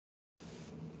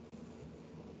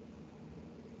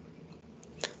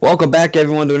Welcome back,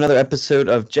 everyone, to another episode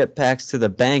of Jetpacks to the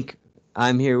Bank.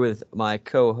 I'm here with my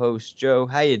co-host Joe.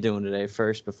 How you doing today?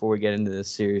 First, before we get into this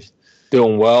series,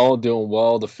 Doing well, doing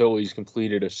well. The Phillies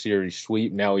completed a series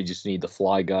sweep. Now we just need the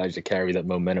fly guys to carry that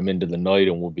momentum into the night,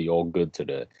 and we'll be all good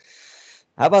today.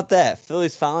 how about that?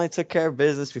 Phillies finally took care of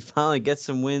business. We finally get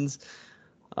some wins.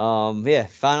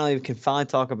 Finally we can finally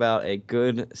talk about a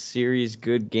good series,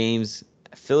 good games,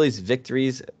 Phillies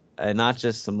victories, and not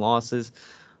just some losses.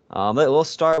 We'll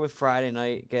start with Friday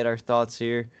night. Get our thoughts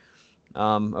here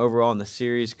overall in the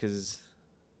series because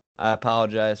I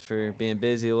apologize for being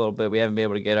busy a little bit. We haven't been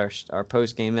able to get our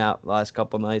post game out the last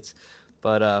couple nights.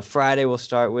 But Friday we'll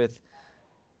start with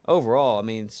overall. I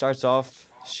mean, starts off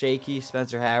shaky.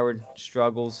 Spencer Howard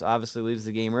struggles. Obviously leaves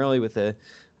the game early with I think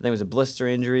it was a blister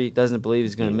injury. Doesn't believe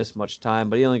he's going to miss much time,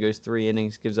 but he only goes 3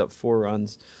 innings, gives up 4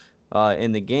 runs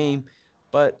in the game.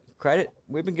 But credit,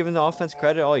 we've been giving the offense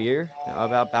credit all year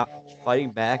about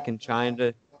fighting back and trying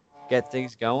to get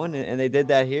things going, and they did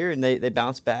that here, and they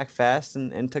bounced back fast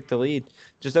and took the lead.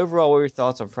 Just overall, what were your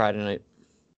thoughts on Friday night?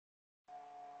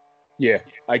 Yeah,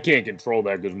 I can't control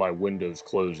that because my window's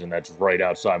closed, and that's right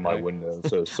outside my window.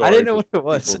 So I didn't sorry know for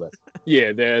what it people was. that.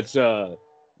 Yeah,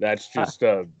 that's just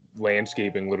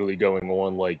landscaping literally going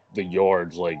on like the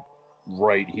yards like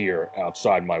right here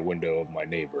outside my window of my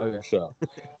neighbor. Okay. So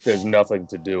there's nothing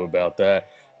to do about that.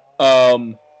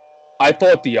 Um, I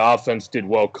thought the offense did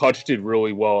well. Kutch did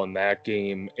really well in that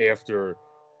game after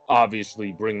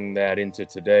obviously bringing that into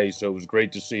today. So it was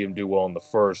great to see him do well in the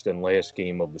first and last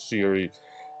game of the series.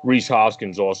 Reese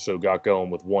Hoskins also got going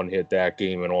with one hit that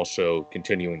game and also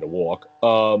continuing to walk.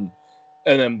 And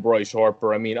then Bryce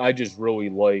Harper. I mean, I just really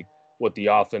like what the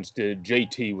offense did.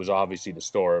 JT was obviously the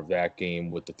star of that game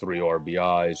with the three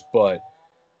RBIs, but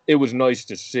it was nice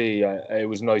to see. It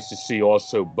was nice to see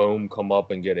also Bohm come up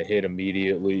and get a hit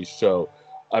immediately. So,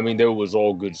 I mean, there was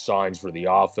all good signs for the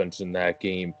offense in that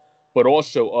game. But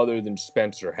also, other than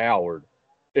Spencer Howard,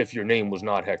 if your name was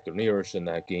not Hector Neris in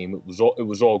that game, it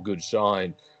was all good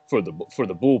sign for the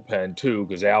bullpen too,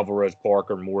 because Alvarez,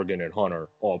 Parker, Morgan, and Hunter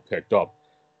all picked up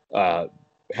uh,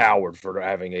 Howard for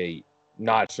having a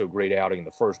not so great outing in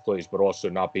the first place, but also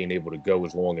not being able to go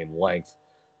as long in length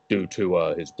due to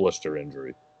his blister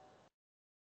injury.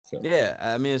 So. Yeah,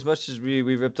 I mean, as much as we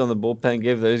ripped on the bullpen,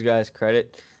 give those guys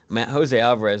credit. Man, Jose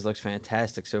Alvarez looks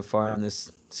fantastic so far in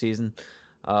this season.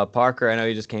 Parker, I know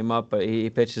he just came up, but he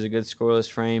pitches a good scoreless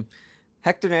frame.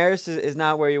 Hector Neris is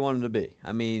not where you want him to be.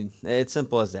 I mean, it's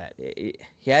simple as that.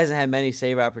 He hasn't had many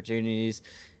save opportunities.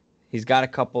 He's got a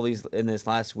couple these in this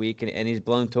last week, and he's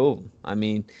blown two of them. I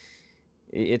mean,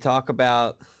 you talk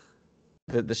about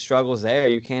the struggles there.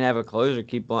 You can't have a closer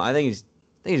keep blowing. I think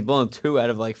he's blown two out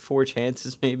of like four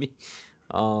chances maybe.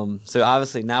 So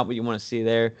obviously not what you want to see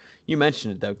there. You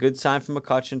mentioned it though. Good sign from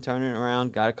McCutchen turning it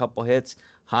around. Got a couple hits.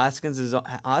 Hoskins has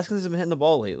been hitting the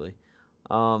ball lately.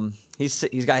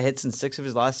 He's got hits in 6 of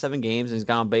his last 7 games, and he's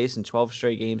got on base in 12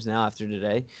 straight games now after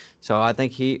today. So I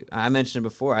think I mentioned it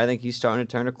before. I think he's starting to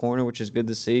turn a corner, which is good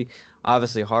to see.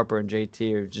 Obviously Harper and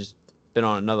JT have just been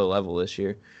on another level this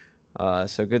year.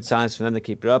 So good signs for them to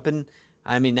keep it up. And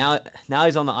I mean now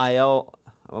he's on the IL.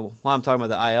 While I'm talking about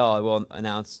the IL, I will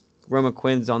announce Roman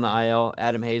Quinn's on the IL,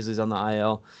 Adam Hazley's on the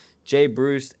IL, Jay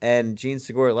Bruce and Gene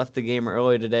Segura left the game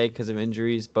early today because of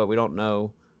injuries, but we don't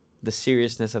know the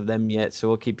seriousness of them yet, so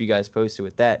we'll keep you guys posted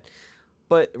with that.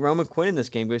 But Roman Quinn in this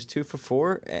game goes 2 for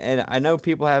 4, and I know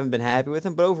people haven't been happy with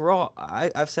him, but overall,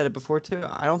 I've said it before too.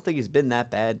 I don't think he's been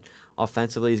that bad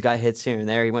offensively. He's got hits here and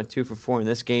there. He went 2 for 4 in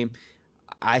this game.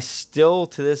 I still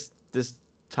to this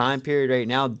time period right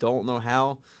now don't know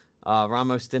how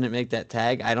Ramos didn't make that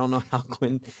tag. I don't know how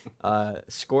Quinn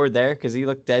scored there because he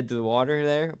looked dead to the water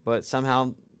there, but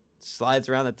somehow slides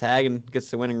around the tag and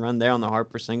gets the winning run there on the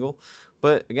Harper single.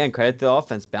 But again, credit to the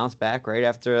offense, bounce back right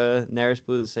after Neris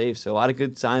blew the save. So a lot of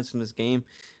good signs from this game.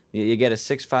 You get a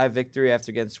 6-5 victory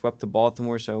after getting swept to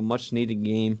Baltimore, so much needed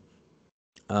game.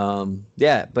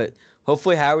 Yeah, but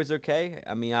hopefully Howard's okay.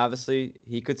 I mean, obviously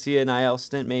he could see an IL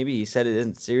stint. Maybe he said it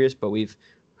isn't serious, but we've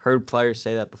heard players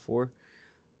say that before.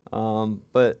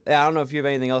 But yeah, I don't know if you have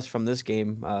anything else from this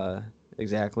game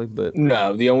exactly, but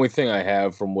No, the only thing I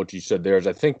have from what you said there is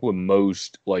I think with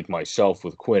most, like myself,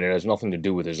 with Quinn, it has nothing to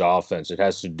do with his offense. It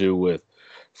has to do with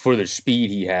for the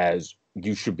speed he has,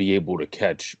 you should be able to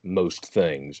catch most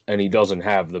things. And he doesn't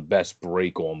have the best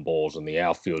break on balls in the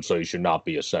outfield, so he should not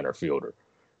be a center fielder.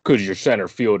 Because your center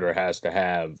fielder has to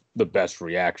have the best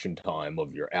reaction time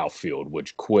of your outfield,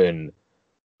 which Quinn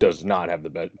does not have the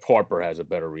best. Harper has a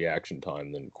better reaction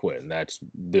time than Quinn. That's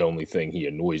the only thing he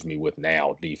annoys me with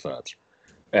now, defense.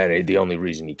 And the only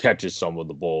reason he catches some of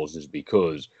the balls is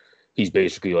because he's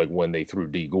basically like when they threw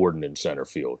D. Gordon in center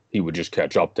field. He would just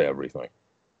catch up to everything.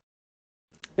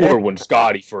 Yeah. Or when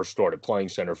Scotty first started playing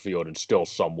center field and still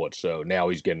somewhat so. Now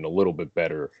he's getting a little bit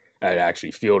better at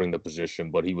actually fielding the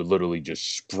position, but he would literally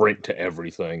just sprint to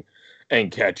everything and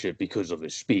catch it because of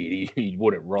his speed. He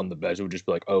wouldn't run the best. It would just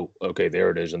be like, oh, okay, there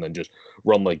it is, and then just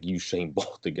run like Usain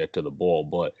Bolt to get to the ball.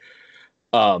 But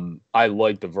I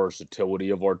like the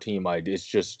versatility of our team. It's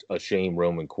just a shame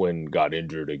Roman Quinn got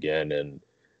injured again, and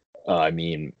I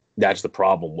mean that's the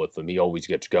problem with him. He always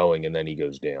gets going and then he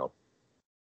goes down.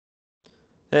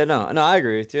 Yeah, no, I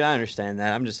agree with you. I understand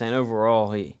that. I'm just saying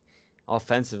overall,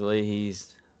 offensively,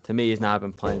 to me, he's not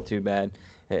been playing too bad.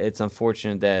 It's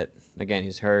unfortunate that again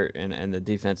he's hurt and the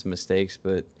defensive mistakes,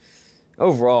 but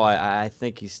overall, I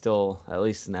think he's still at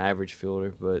least an average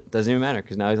fielder. But it doesn't even matter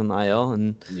because now he's on the IL,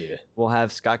 and Yeah, we'll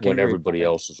have Scott when Kingery. everybody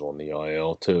else is on the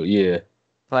IL too. Yeah, If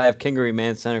I have Kingery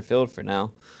man center field for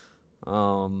now,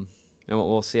 um, and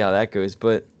we'll see how that goes.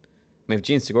 But I mean, if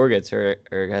Gene Segura gets hurt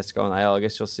or has to go on the IL, I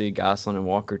guess you'll see Goslin and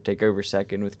Walker take over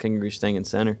second with Kingery staying in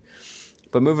center.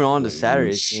 But moving on to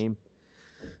Saturday's game,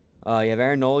 you have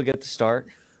Aaron Nola get the start.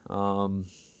 Um,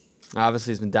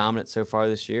 Obviously, he's been dominant so far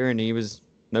this year, and he was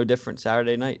no different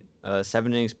Saturday night.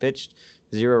 7 innings pitched,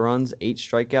 0 runs, 8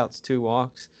 strikeouts, 2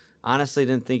 walks. Honestly,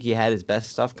 didn't think he had his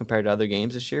best stuff compared to other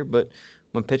games this year, but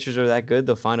when pitchers are that good,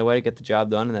 they'll find a way to get the job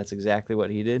done, and that's exactly what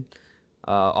he did.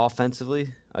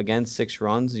 Offensively, again, 6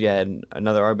 runs. You had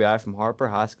another RBI from Harper.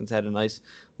 Hoskins had a nice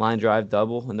line drive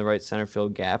double in the right center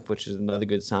field gap, which is another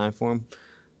good sign for him.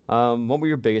 What were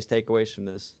your biggest takeaways from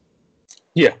this?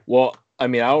 yeah. Well, I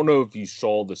mean, I don't know if you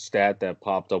saw the stat that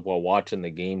popped up while watching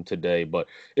the game today, but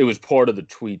it was part of the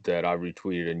tweet that I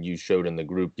retweeted and you showed in the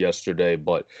group yesterday.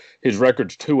 But his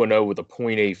record's 2-0 with a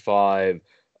 .85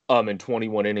 in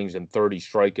 21 innings and 30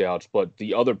 strikeouts. But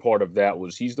the other part of that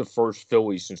was he's the first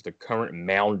Philly since the current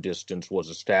mound distance was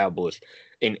established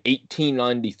in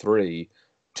 1893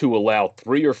 to allow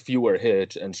 3 or fewer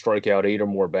hits and strike out 8 or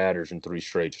more batters in 3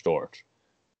 straight starts.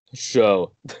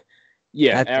 So,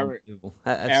 yeah, That's unbelievable.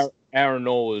 Aaron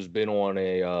Nola has been on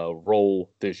a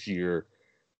roll this year,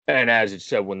 and as it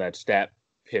said when that stat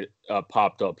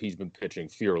popped up, he's been pitching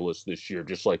fearless this year,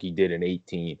 just like he did in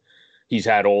 18. He's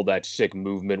had all that sick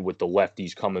movement with the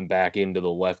lefties coming back into the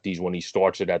lefties when he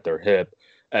starts it at their hip,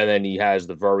 and then he has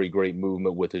the very great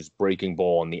movement with his breaking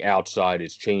ball on the outside.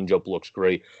 His changeup looks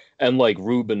great, and like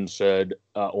Ruben said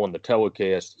on the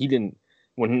telecast, he didn't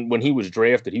when he was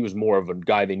drafted, he was more of a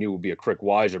guy they knew would be a Crick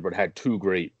Wiser, but had 2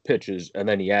 great pitches, and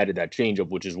then he added that changeup,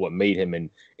 which is what made him an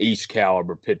ace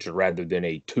caliber pitcher rather than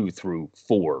a 2 through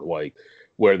 4, like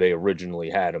where they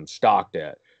originally had him stocked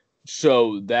at.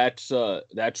 So that's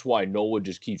why Nola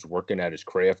just keeps working at his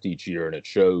craft each year, and it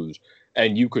shows.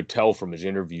 And you could tell from his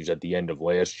interviews at the end of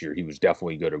last year, he was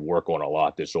definitely going to work on a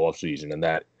lot this offseason, and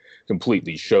that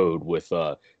completely showed with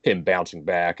him bouncing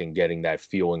back and getting that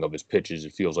feeling of his pitches.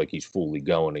 It feels like he's fully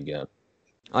going again.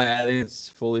 I think it's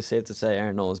fully safe to say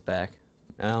Aaron Nola's back.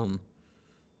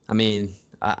 I mean,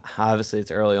 obviously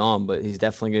it's early on, but he's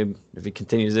definitely good. If he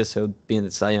continues this, he'll be in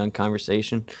the Cy Young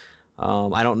conversation.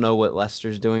 I don't know what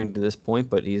Lester's doing to this point,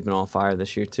 but he's been on fire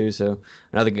this year too. So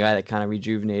another guy that kind of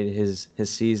rejuvenated his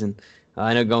season.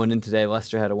 I know going in today,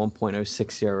 Lester had a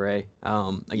 1.06 ERA.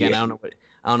 Again, Yeah.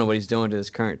 I don't know what he's doing to his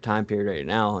current time period right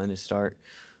now in his start,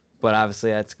 but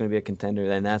obviously that's going to be a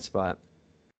contender in that spot.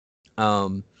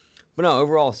 But no,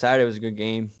 overall Saturday was a good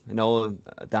game. Nola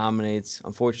dominates.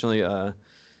 Unfortunately,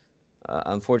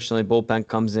 bullpen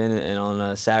comes in, and on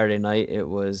a Saturday night, it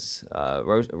was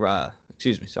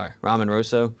Ramen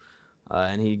Rosso,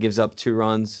 and he gives up 2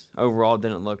 runs. Overall,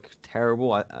 didn't look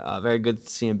terrible. Very good to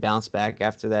see him bounce back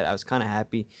after that. I was kind of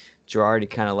happy Girardi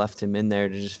kind of left him in there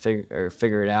to just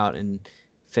figure it out and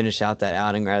finish out that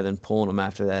outing rather than pulling him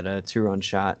after that 2-run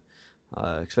shot.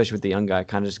 Especially with the young guy,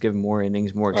 kind of just give him more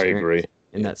innings, more I experience agree.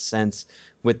 in that sense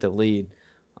with the lead.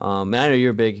 And I know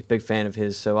you're a big fan of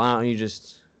his, so why don't you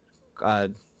uh,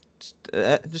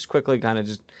 just quickly kind of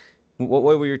just what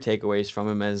were your takeaways from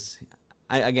him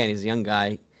again, he's a young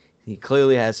guy. He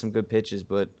clearly has some good pitches,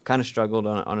 but kind of struggled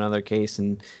on another case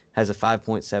and has a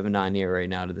 5.79 ERA right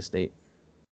now to the state.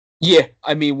 Yeah,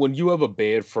 I mean, when you have a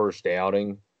bad first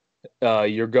outing,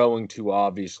 you're going to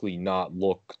obviously not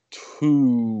look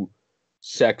too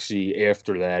sexy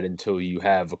after that until you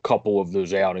have a couple of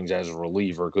those outings as a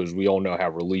reliever, because we all know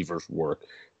how relievers work.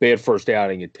 Bad first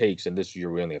outing it takes, and this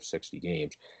year we only have 60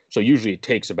 games. So usually it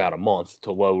takes about a month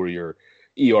to lower your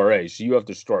ERA. So you have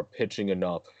to start pitching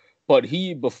enough. But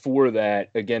he, before that,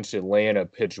 against Atlanta,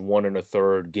 pitched 1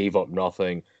 1/3, gave up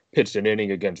nothing. Pitched an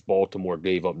inning against Baltimore,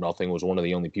 gave up nothing. Was one of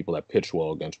the only people that pitched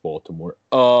well against Baltimore.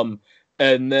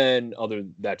 And then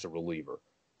that's a reliever.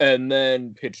 And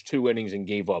then pitched 2 innings and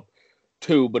gave up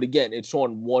 2. But again, it's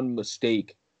on one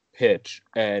mistake pitch.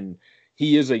 And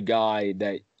he is a guy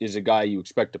you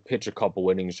expect to pitch a couple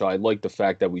innings. So I like the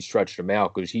fact that we stretched him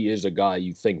out because he is a guy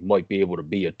you think might be able to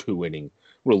be a 2 inning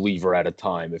reliever at a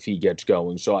time if he gets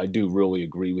going. So I do really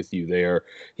agree with you there.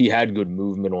 He had good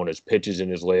movement on his pitches in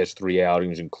his last 3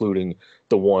 outings, including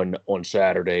the one on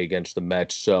Saturday against the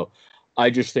Mets. So I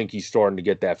just think he's starting to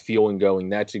get that feeling going.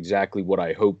 That's exactly what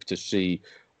I hope to see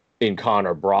in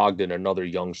Connor Brogdon, another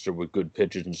youngster with good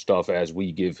pitches and stuff, as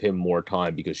we give him more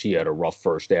time because he had a rough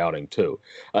first outing too.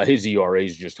 His ERA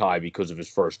is just high because of his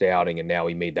first outing, and now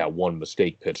he made that one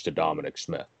mistake pitch to Dominic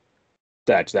Smith.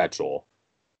 That's all.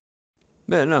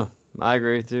 Yeah, no, I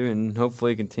agree with you, and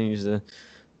hopefully he continues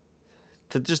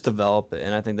to just develop it,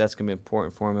 and I think that's going to be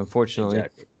important for him. Unfortunately,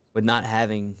 Exactly. with not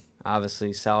having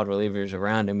obviously solid relievers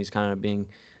around him, he's kind of being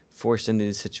forced into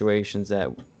these situations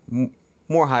that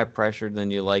more high pressure than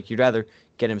you like. You'd rather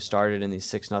get him started in these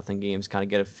 6-0 games, kind of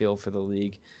get a feel for the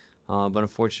league. But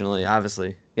unfortunately,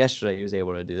 obviously, yesterday he was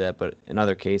able to do that, but in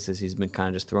other cases, he's been kind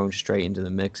of just thrown straight into the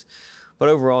mix. But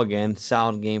overall, again,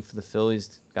 solid game for the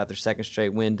Phillies. Got their second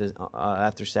straight win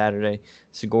after Saturday.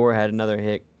 Segura had another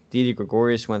hit. Didi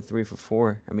Gregorius went 3 for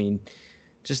 4. I mean,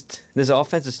 just this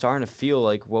offense is starting to feel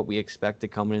like what we expected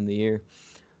coming in the year.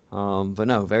 But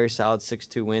no, very solid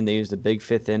 6-2 win. They used a big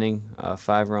fifth inning,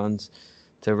 5 runs,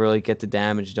 to really get the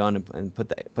damage done and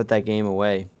put that game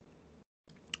away.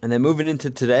 And then moving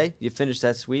into today, you finished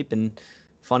that sweep, and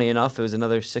funny enough, it was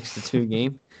another 6-2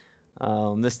 game.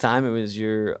 This time it was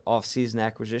your off-season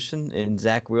acquisition in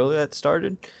Zach Wheeler that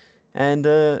started. And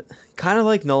kind of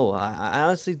like Nola, I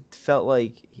honestly felt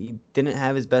like he didn't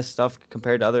have his best stuff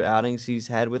compared to other outings he's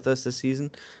had with us this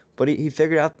season, but he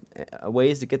figured out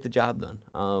ways to get the job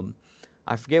done.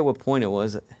 I forget what point it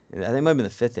was. I think it might have been the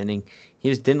 5th inning. He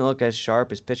just didn't look as sharp.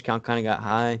 His pitch count kind of got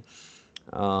high.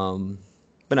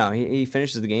 But no, he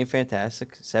finishes the game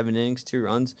fantastic. 7 innings, 2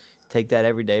 runs. Take that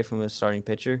every day from a starting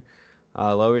pitcher.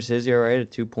 Lowers his ERA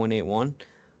to 2.81.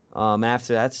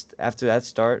 After that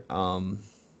start,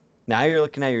 now you're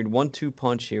looking at your 1-2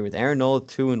 punch here with Aaron Nola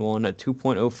 2-1, a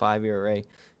 2.05 ERA,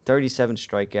 37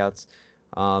 strikeouts.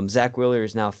 Zach Wheeler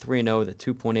is now 3-0 with a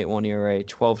 2.81 ERA,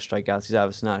 12 strikeouts. He's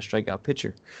obviously not a strikeout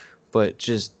pitcher, but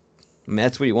just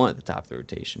that's what you want at the top of the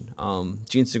rotation.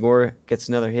 Gene Segura gets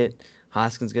another hit.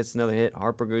 Hoskins gets another hit.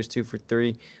 Harper goes 2 for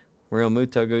 3. Real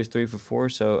Muto goes 3 for 4.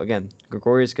 So again,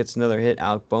 Gregorius gets another hit.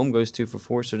 Alec Boehm goes 2 for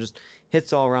 4. So just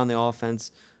hits all around the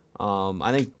offense.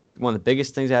 I think one of the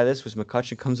biggest things out of this was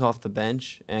McCutchen comes off the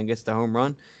bench and gets the home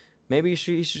run. Maybe he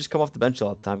should just come off the bench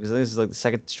all the time because I think this is like the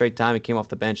second straight time he came off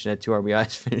the bench and had 2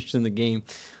 RBIs finished in the game.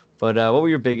 But what were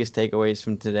your biggest takeaways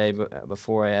from today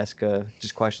before I ask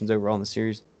just questions overall in the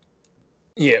series?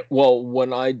 Yeah, well,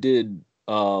 when I did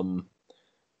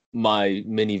my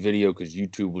mini video, because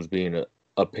YouTube was being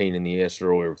a pain in the ass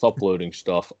earlier with uploading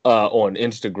stuff on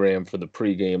Instagram for the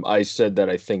pregame, I said that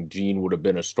I think Gene would have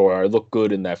been a star. I looked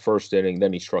good in that first inning,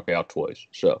 then he struck out twice.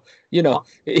 So,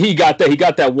 he got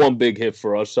that one big hit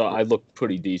for us. So I looked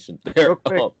pretty decent there.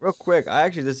 Real quick, I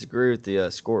actually disagree with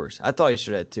the scores. I thought he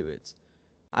should have had 2 hits.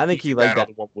 I think he liked that.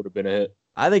 Other one would have been a hit.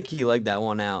 I think he legged that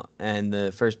one out, and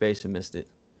the first baseman missed it.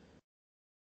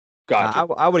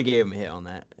 Gotcha. I would have gave him a hit on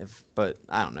that, but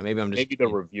I don't know. Maybe they'll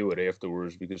review it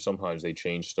afterwards because sometimes they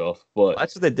change stuff. But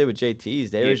that's what they did with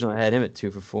JT's. They originally had him at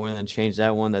 2 for 4, and then changed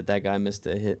that one that guy missed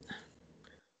a hit.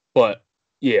 But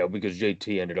yeah, because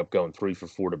JT ended up going 3 for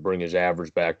 4 to bring his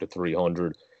average back to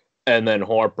 300. And then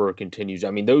Harper continues.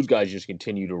 I mean, those guys just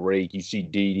continue to rake. You see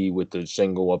Didi with the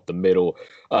single up the middle.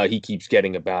 He keeps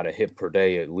getting about a hit per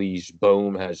day at least.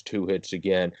 Boehm has 2 hits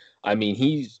again. I mean,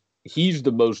 he's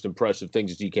the most impressive thing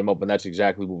since he came up, and that's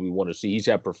exactly what we want to see. He's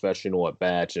had professional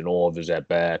at-bats in all of his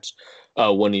at-bats.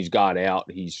 When he's got out,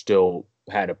 he's still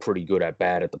had a pretty good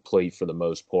at-bat at the plate for the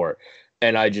most part.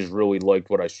 And I just really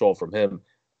liked what I saw from him.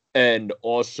 And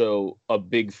also a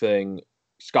big thing,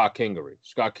 Scott Kingery.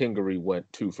 Scott Kingery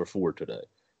went 2 for 4 today.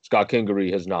 Scott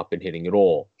Kingery has not been hitting at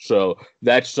all. So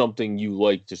that's something you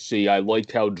like to see. I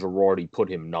liked how Girardi put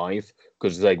him 9th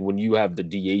because, like, when you have the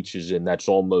DHs in, that's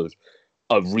almost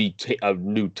a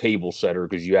new table setter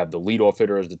because you have the leadoff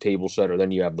hitter as the table setter.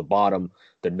 Then you have the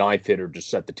 9th hitter to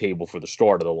set the table for the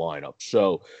start of the lineup.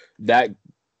 So that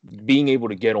being able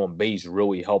to get on base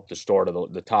really helped the start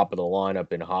of the top of the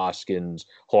lineup in Hoskins,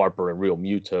 Harper, and Real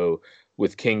Muto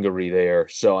with Kingery there.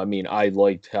 So, I mean, I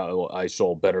liked how I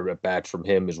saw better at-bats from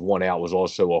him. His one out was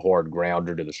also a hard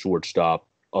grounder to the shortstop.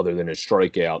 other than his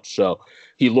strikeout. So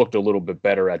he looked a little bit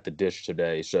better at the dish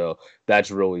today. So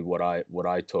that's really what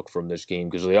I took from this game,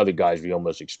 because the other guys we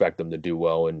almost expect them to do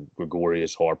well, in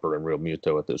Gregorius, Harper, and Real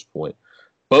Muto at this point.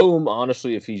 Bohm,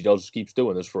 honestly, if he keeps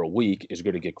doing this for a week, is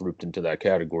going to get grouped into that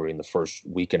category in the first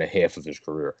week and a half of his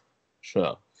career.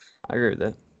 So I agree with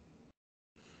that.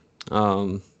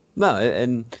 No,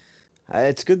 and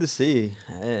it's good to see,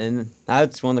 and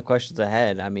that's one of the questions I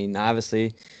had. I mean,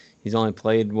 obviously, he's only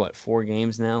played what 4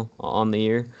 games now on the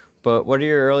year, but what are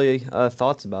your early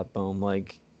thoughts about Bohm?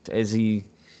 Like, is he?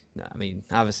 I mean,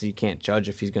 obviously, you can't judge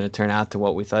if he's going to turn out to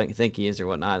what we think he is or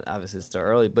whatnot. Obviously, it's still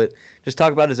early, but just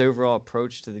talk about his overall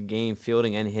approach to the game,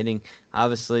 fielding and hitting.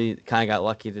 Obviously, kind of got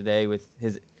lucky today with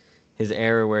his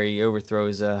error where he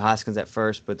overthrows Hoskins at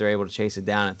first, but they're able to chase it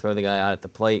down and throw the guy out at the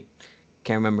plate.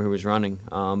 Can't remember who was running,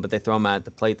 but they throw him out at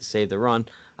the plate to save the run.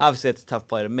 Obviously, that's a tough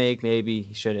play to make. Maybe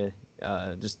he should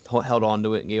have just held on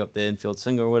to it and gave up the infield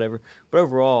single or whatever. But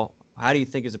overall, how do you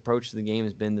think his approach to the game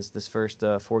has been this first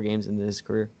 4 games into his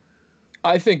career?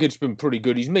 I think it's been pretty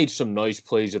good. He's made some nice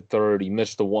plays at third. He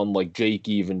missed the one, like Jake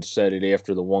even said it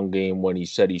after the one game when he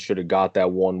said he should have got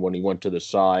that one when he went to the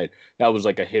side. That was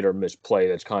like a hit or miss play.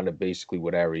 That's kind of basically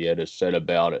what Arrieta said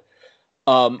about it.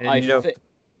 And I think,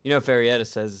 if Arrieta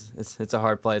says it's a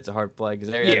hard play, it's a hard play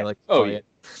because Arrieta yeah, likes to oh play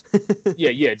yeah,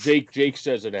 it. yeah. Jake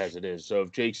says it as it is. So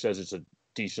if Jake says it's a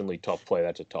decently tough play,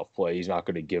 that's a tough play. He's not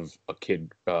going to give a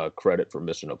kid credit for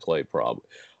missing a play, probably.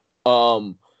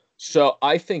 So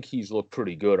I think he's looked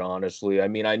pretty good, honestly. I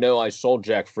mean, I know I saw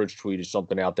Jack Fritz tweeted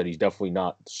something out that he's definitely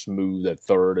not smooth at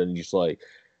third, and he's like,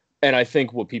 and I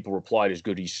think what people replied is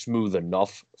good. He's smooth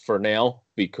enough for now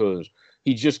because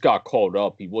he just got called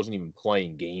up. He wasn't even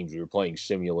playing games. We were playing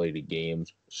simulated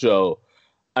games. So,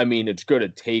 I mean, it's going to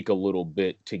take a little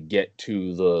bit to get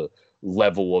to the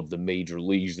level of the major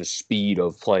leagues, the speed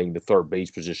of playing the third base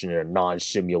position in a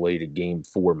non-simulated game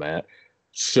format.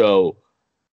 So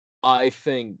I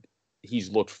think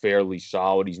he's looked fairly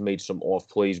solid. He's made some off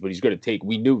plays, but he's going to take.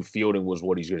 We knew fielding was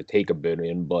what he's going to take a bit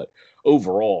in, but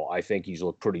overall, I think he's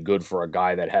looked pretty good for a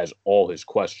guy that has all his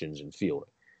questions in fielding.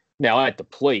 Now at the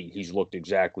plate, he's looked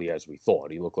exactly as we thought.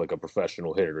 He looked like a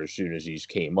professional hitter as soon as he's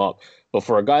came up. But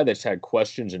for a guy that's had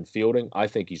questions in fielding, I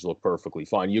think he's looked perfectly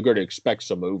fine. You're going to expect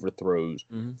some overthrows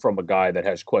from a guy that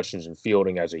has questions in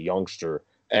fielding as a youngster,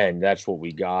 and that's what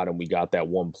we got. And we got that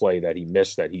one play that he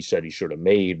missed that he said he should have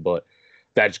made, but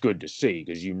that's good to see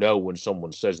because when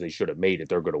someone says they should have made it,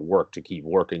 they're going to work to keep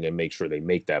working and make sure they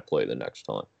make that play the next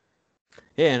time.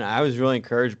 Yeah, and I was really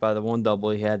encouraged by the one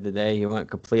double he had today. He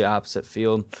went complete opposite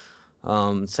field,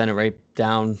 sent it right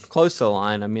down close to the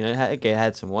line. I mean, it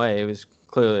had some way. It was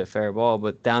clearly a fair ball,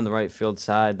 but down the right field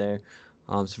side there.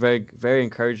 It's very, very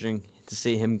encouraging to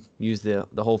see him use the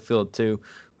whole field too,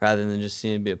 rather than just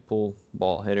seeing him be a pull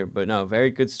ball hitter. But no,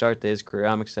 very good start to his career.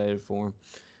 I'm excited for him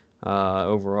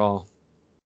overall.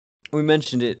 We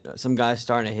mentioned it. Some guys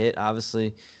starting to hit,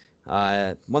 obviously.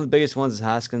 One of the biggest ones is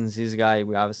Hoskins. He's a guy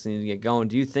we obviously need to get going.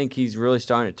 Do you think he's really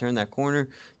starting to turn that corner?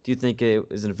 Do you think it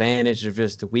was an advantage of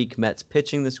just the weak Mets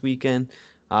pitching this weekend?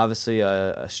 Obviously,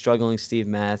 a struggling Steve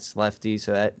Matz, lefty,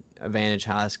 so that advantage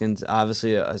Hoskins.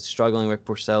 Obviously, a struggling Rick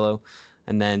Porcello.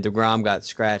 And then DeGrom got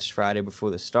scratched Friday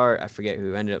before the start. I forget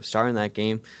who ended up starting that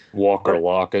game. Walker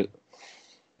Lockett.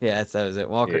 Yeah, that was it.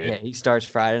 Walker, yeah, he starts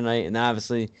Friday night. And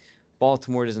obviously,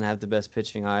 Baltimore doesn't have the best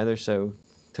pitching either, so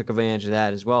took advantage of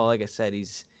that as well. Like I said,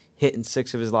 he's hitting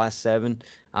 6 of his last 7.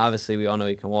 Obviously, we all know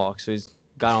he can walk, so he's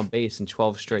got on base in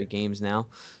 12 straight games now.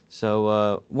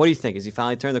 So what do you think? Has he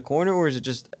finally turned the corner, or is it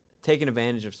just taking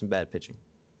advantage of some bad pitching?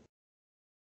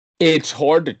 It's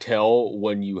hard to tell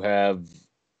when you have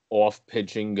off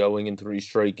pitching going in 3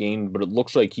 straight games, but it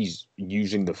looks like he's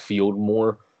using the field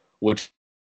more, which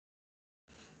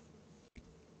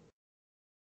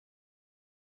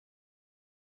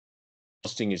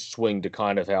adjusting his swing to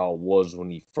kind of how it was when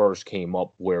he first came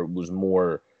up, where it was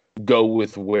more go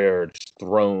with where it's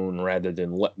thrown rather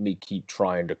than let me keep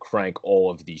trying to crank all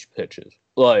of these pitches.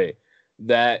 Like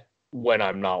that when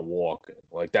I'm not walking.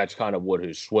 Like that's kind of what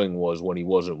his swing was when he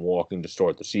wasn't walking to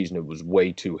start the season. It was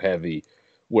way too heavy,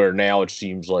 where now it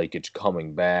seems like it's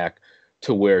coming back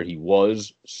to where he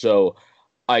was. So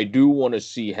I do want to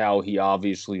see how he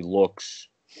obviously looks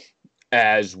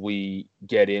as we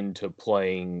get into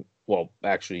playing. Well,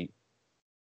 actually,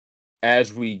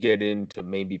 as we get into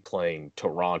maybe playing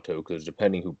Toronto, because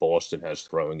depending who Boston has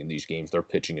throwing in these games, their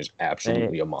pitching is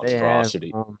absolutely a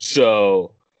monstrosity.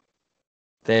 So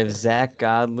they have Zach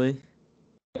Godley.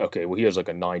 Okay, well, he has like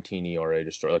a 19 ERA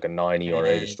to start, like a 9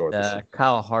 ERA to start the season.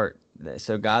 Kyle Hart.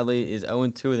 So Godley is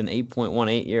 0-2 with an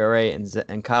 8.18 ERA,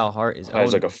 and Kyle Hart is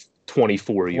has like a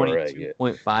 24 ERA.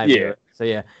 22.5 Yeah. ERA. So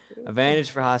yeah,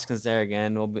 advantage for Hoskins there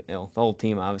again. We'll be, the whole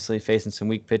team obviously facing some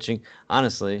weak pitching.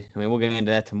 Honestly, I mean we'll get into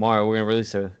that tomorrow. We're gonna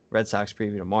release a Red Sox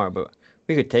preview tomorrow, but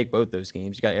we could take both those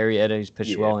games. You got Arrieta, who's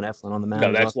pitched Yeah. well, and Eflin on the mound. No,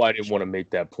 Who's that's also why I didn't want to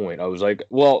make that point. I was like,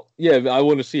 well, yeah, I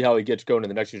want to see how he gets going in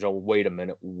the next season. Oh, wait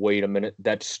a minute.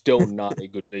 That's still not a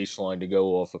good baseline to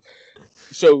go off of.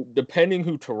 So, depending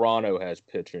who Toronto has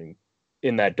pitching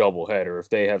in that doubleheader, if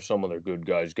they have some of their good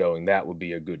guys going, that would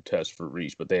be a good test for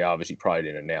Reese. But they obviously probably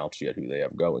didn't announce yet who they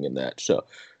have going in that. So,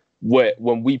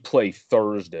 when we play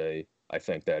Thursday, I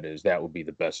think that would be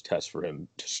the best test for him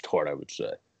to start, I would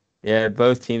say. Yeah,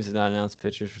 both teams have not announced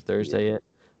pitchers for Thursday yet.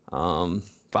 But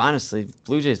honestly,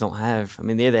 Blue Jays don't have. I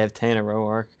mean, yeah, they have Tanner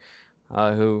Roark,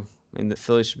 who I mean the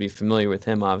Phillies should be familiar with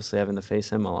him, obviously having to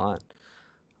face him a lot.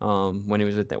 When he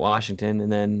was with Washington,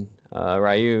 and then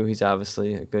Ryu, he's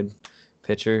obviously a good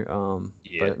pitcher.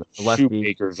 Yeah, But lefty,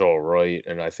 Shoemaker's all right,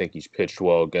 and I think he's pitched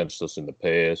well against us in the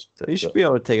past. so you should be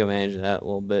able to take advantage of that a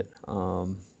little bit.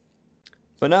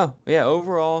 But no, yeah,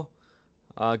 overall,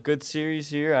 good series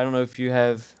here. I don't know if you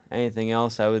have anything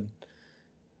else. The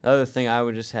other thing I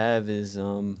would just have is,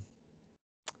 do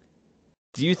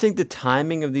you think the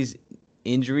timing of these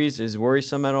injuries is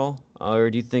worrisome at all,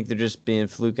 or do you think they're just being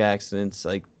fluke accidents?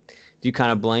 Like, do you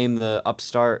kind of blame the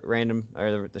upstart random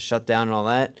or the shutdown and all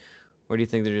that, or do you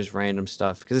think they're just random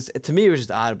stuff? Because to me, it was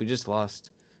just odd. We just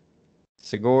lost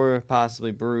Segura,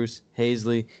 possibly Bruce,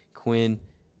 Hazley, Quinn,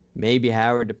 maybe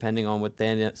Howard, depending on what they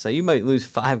end up. So you might lose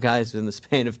 5 guys within the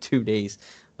span of 2 days.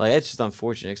 Like that's just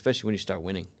unfortunate, especially when you start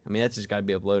winning. I mean, that's just got to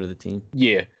be a blow to the team.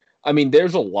 Yeah, I mean,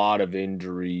 there's a lot of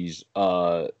injuries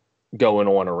going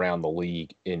on around the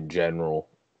league in general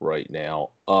right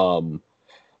now.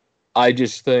 I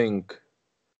just think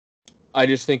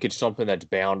it's something that's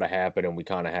bound to happen, and we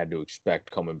kind of had to expect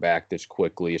coming back this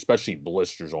quickly, especially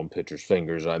blisters on pitchers'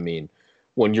 fingers. I mean,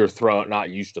 when you're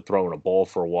not used to throwing a ball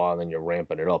for a while, and then you're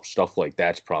ramping it up, stuff like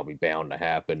that's probably bound to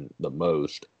happen the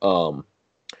most.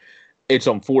 It's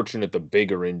unfortunate the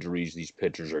bigger injuries these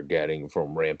pitchers are getting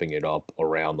from ramping it up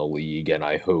around the league, and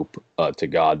I hope to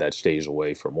God that stays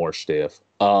away from more staff.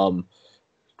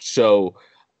 So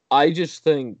I just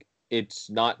think it's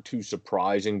not too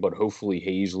surprising, but hopefully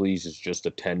Hazley's is just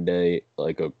a 10-day,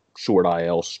 like a short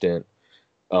IL stint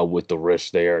with the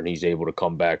wrist there, and he's able to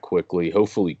come back quickly.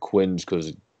 Hopefully Quinn's, because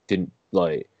it didn't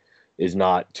like is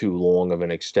not too long of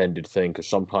an extended thing, because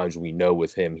sometimes we know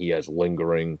with him he has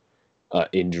lingering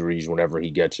injuries whenever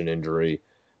he gets an injury.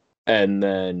 And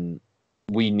then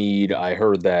I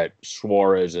heard that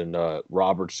Suarez and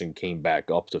Robertson came back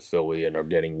up to Philly and are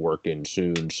getting work in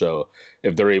soon. So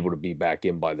if they're able to be back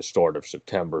in by the start of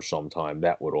September sometime,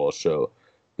 that would also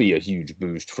be a huge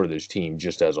boost for this team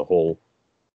just as a whole.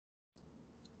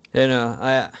 Yeah, no,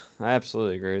 I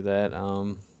absolutely agree with that.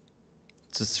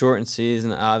 It's a shortened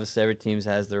season. Obviously, every team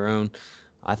has their own.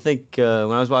 I think when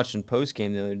I was watching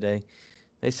postgame the other day,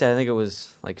 they said I think it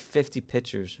was like 50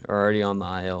 pitchers are already on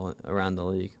the IL around the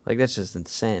league. Like that's just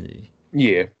insanity.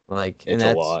 Yeah, Like, and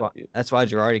it's a lot. That's why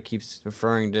Girardi keeps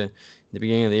referring to the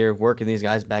beginning of the year, working these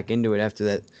guys back into it after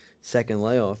that second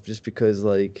layoff, just because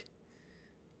like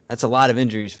that's a lot of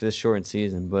injuries for this shortened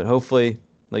season. But hopefully,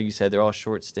 like you said, they're all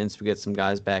short stints. We get some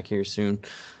guys back here soon.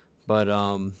 But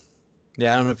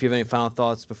yeah, I don't know if you have any final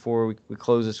thoughts before we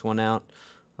close this one out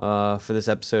for this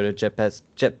episode of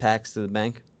Jetpacks to the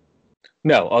Bank.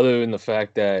 No, other than the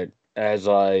fact that as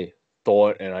I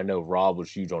thought, and I know Rob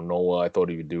was huge on Nola, I thought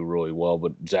he would do really well,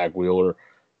 but Zach Wheeler,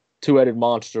 two-headed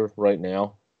monster right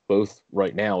now. Both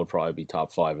right now would probably be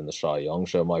top 5 in the Cy Young,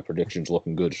 so my prediction's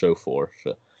looking good so far.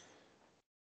 So.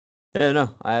 Yeah,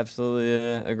 no, I absolutely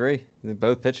agree.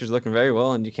 Both pitchers looking very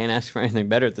well, and you can't ask for anything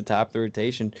better at the top of the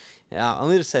rotation. I'll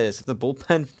need to say this: if the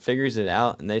bullpen figures it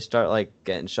out and they start like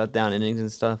getting shut down innings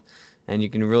and stuff, and you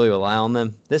can really rely on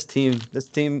them, this team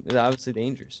is obviously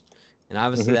dangerous. And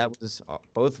obviously that was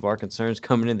both of our concerns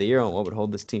coming into the year on what would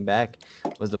hold this team back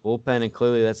was the bullpen, and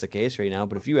clearly that's the case right now.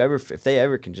 But if they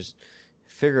ever can just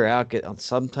figure out get on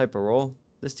some type of roll,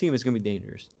 this team is going to be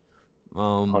dangerous.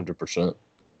 100%.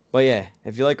 But yeah,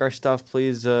 if you like our stuff,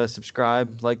 please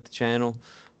subscribe, like the channel.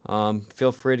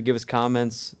 Feel free to give us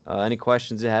comments. Any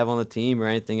questions you have on the team or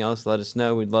anything else, let us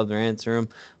know. We'd love to answer them.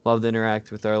 Love to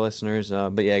interact with our listeners.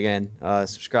 But yeah, again,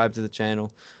 subscribe to the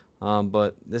channel.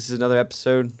 But this is another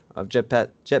episode of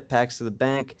Jetpacks to the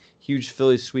Bank. Huge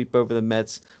Phillies sweep over the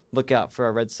Mets. Look out for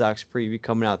our Red Sox preview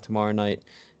coming out tomorrow night.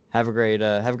 Have a great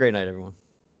night, everyone.